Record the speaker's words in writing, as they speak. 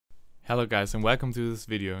Hello guys and welcome to this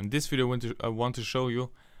video. In this video I want to show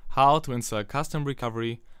you how to install a custom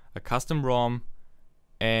recovery, a custom ROM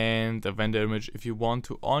and a vendor image if you want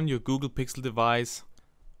to on your Google Pixel device.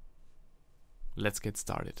 Let's get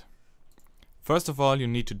started. First of all, you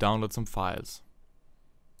need to download some files.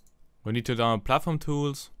 We need to download platform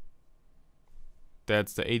tools.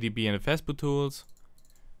 That's the ADB and the fastboot tools.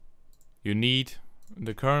 You need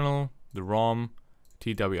the kernel, the ROM,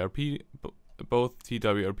 TWRP, both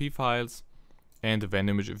TWRP files, and the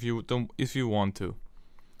vendor image if you want to.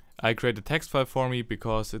 I create a text file for me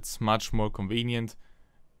because it's much more convenient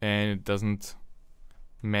and it doesn't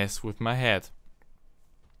mess with my head.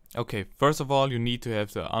 Okay, first of all you need to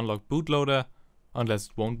have the unlocked bootloader, unless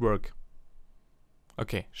it won't work.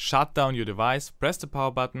 Okay, shut down your device, press the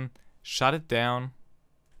power button, shut it down.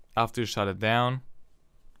 After you shut it down,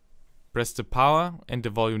 press the power and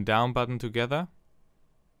the volume down button together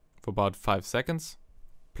for about 5 seconds.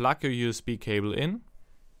 Plug your USB cable in.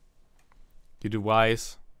 Your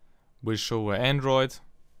device will show an Android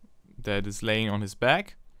that is laying on his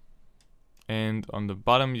back, and on the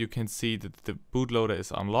bottom you can see that the bootloader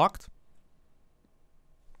is unlocked.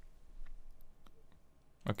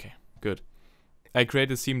 Okay, good. I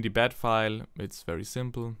create a cmd.bat file. It's very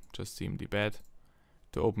simple, just cmd.bat.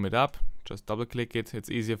 To open it up, just double click it.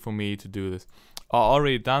 It's easier for me to do this. I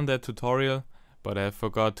already done that tutorial, but I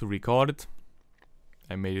forgot to record it.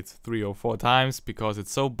 I made it 3 or 4 times because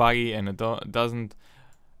it's so buggy and it does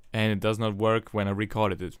not work when I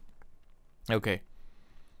recorded it. Okay,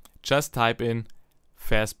 just type in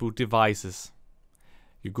fastboot devices.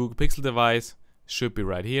 Your Google Pixel device should be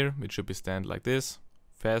right here. It should be stand like this.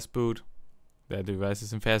 Fastboot. That device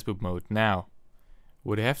is in fastboot mode. Now,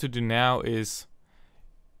 what you have to do now is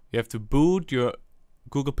you have to boot your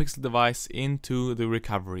Google Pixel device into the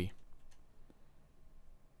recovery.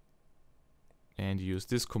 And use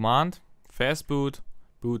this command, fastboot,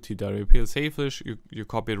 boot TWRP safelish. You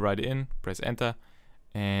copy it right in, press enter,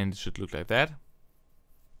 and it should look like that.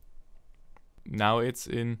 Now it's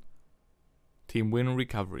in Team Win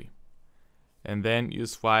recovery. And then you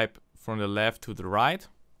swipe from the left to the right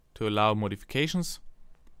to allow modifications.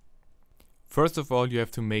 First of all, you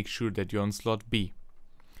have to make sure that you're on slot B.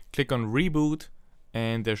 Click on reboot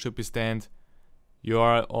and there should be stand you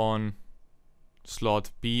are on slot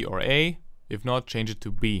B or A. If not, change it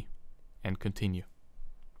to B and continue.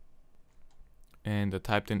 And I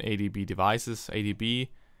typed in ADB devices. ADB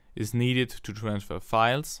is needed to transfer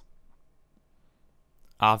files.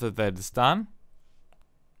 After that is done,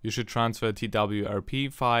 you should transfer a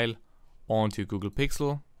TWRP file onto Google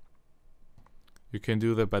Pixel. You can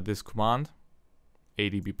do that by this command,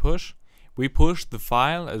 ADB push. We push the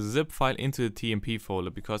file, a zip file, into the TMP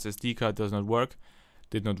folder because SD card did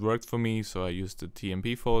not work for me, so I used the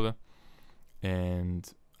TMP folder. And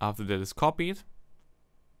after that is copied,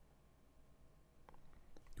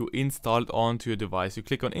 you install it onto your device. You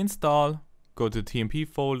click on install, go to the TMP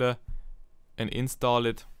folder and install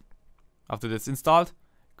it. After that's installed,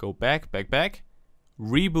 go back,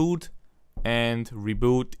 reboot and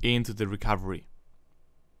reboot into the recovery.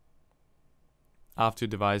 After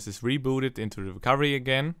your device is rebooted into the recovery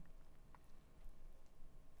again,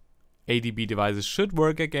 ADB devices should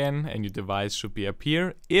work again and your device should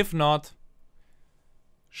appear. If not,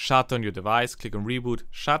 shut down your device, click on reboot,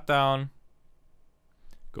 shut down,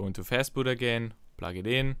 go into fastboot again, plug it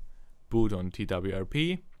in, boot on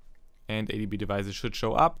TWRP, and ADB devices should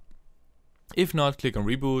show up. If not, click on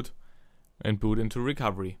reboot and boot into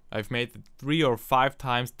recovery. I've made it 3 or 5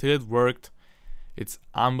 times till it worked. It's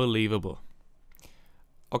unbelievable.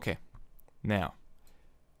 Okay, now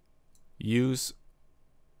if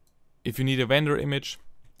you need a vendor image,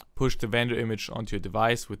 push the vendor image onto your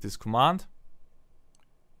device with this command.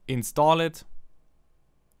 Install it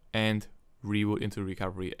and reboot into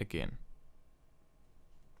recovery again.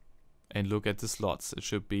 And look at the slots. It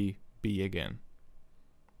should be B again.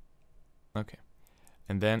 Okay.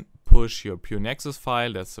 And then push your pure Nexus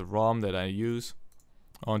file, that's the ROM that I use,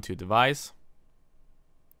 onto your device.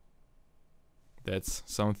 That's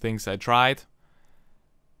some things I tried.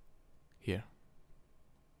 Here.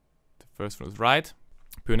 The first one was right.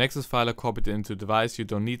 Pure Nexus file, I copied it into the device. You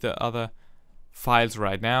don't need the other files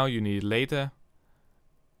right now, you need it later.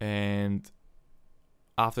 And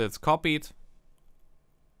after it's copied,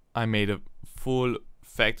 I made a full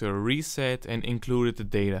factory reset and included the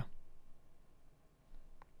data.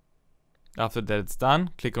 After that it's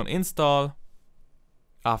done, click on install.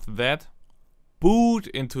 After that, boot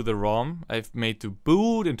into the ROM. I've made to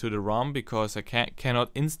boot into the ROM because I cannot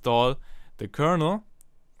install the kernel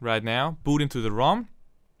right now. Boot into the ROM.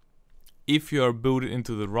 If you are booted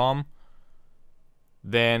into the ROM,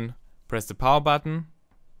 then press the power button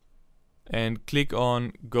and click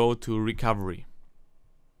on go to recovery.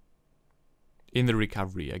 In the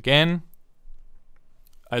recovery again,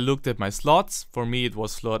 I looked at my slots. For me it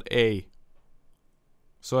was slot A.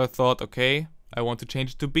 So I thought, okay, I want to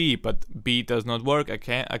change it to B, but B does not work. I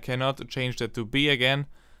cannot change that to B again.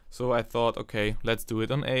 So I thought, okay, let's do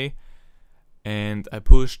it on A. And I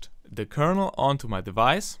pushed the kernel onto my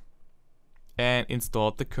device and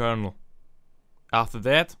installed the kernel. After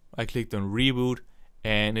that, I clicked on reboot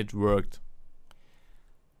and it worked.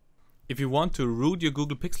 If you want to root your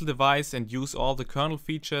Google Pixel device and use all the kernel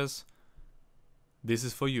features, this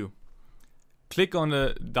is for you. Click on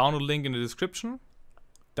the download link in the description.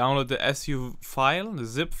 Download the SU file, the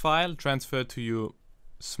zip file, transfer it to your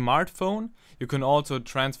smartphone. You can also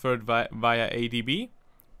transfer it via ADB,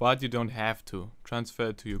 but you don't have to. Transfer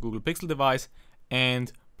it to your Google Pixel device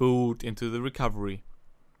and boot into the recovery.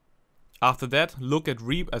 After that,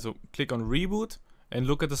 click on reboot and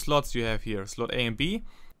look at the slots you have here, slot A and B.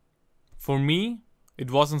 For me,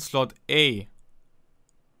 it was in slot A.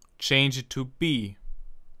 Change it to B.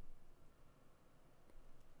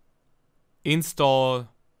 Install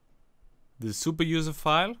the SuperSU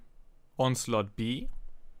file on slot B.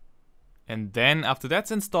 And then after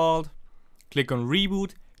that's installed, click on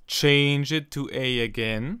reboot, change it to A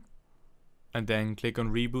again, and then click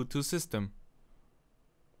on reboot to system.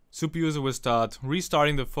 SuperSU will start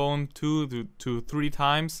restarting the phone 2 to 3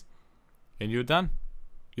 times, and you're done.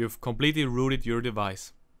 You've completely rooted your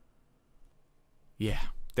device. Yeah,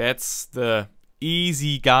 that's the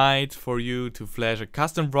easy guide for you to flash a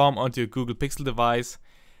custom ROM onto your Google Pixel device.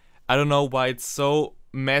 I don't know why it's so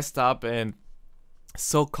messed up and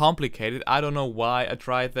so complicated. I don't know why I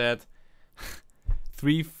tried that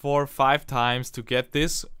 3, 4, 5 times to get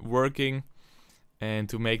this working and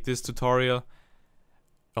to make this tutorial.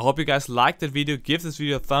 I hope you guys liked that video. Give this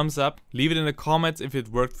video a thumbs up. Leave it in the comments if it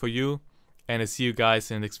worked for you. And I see you guys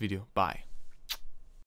in the next video. Bye.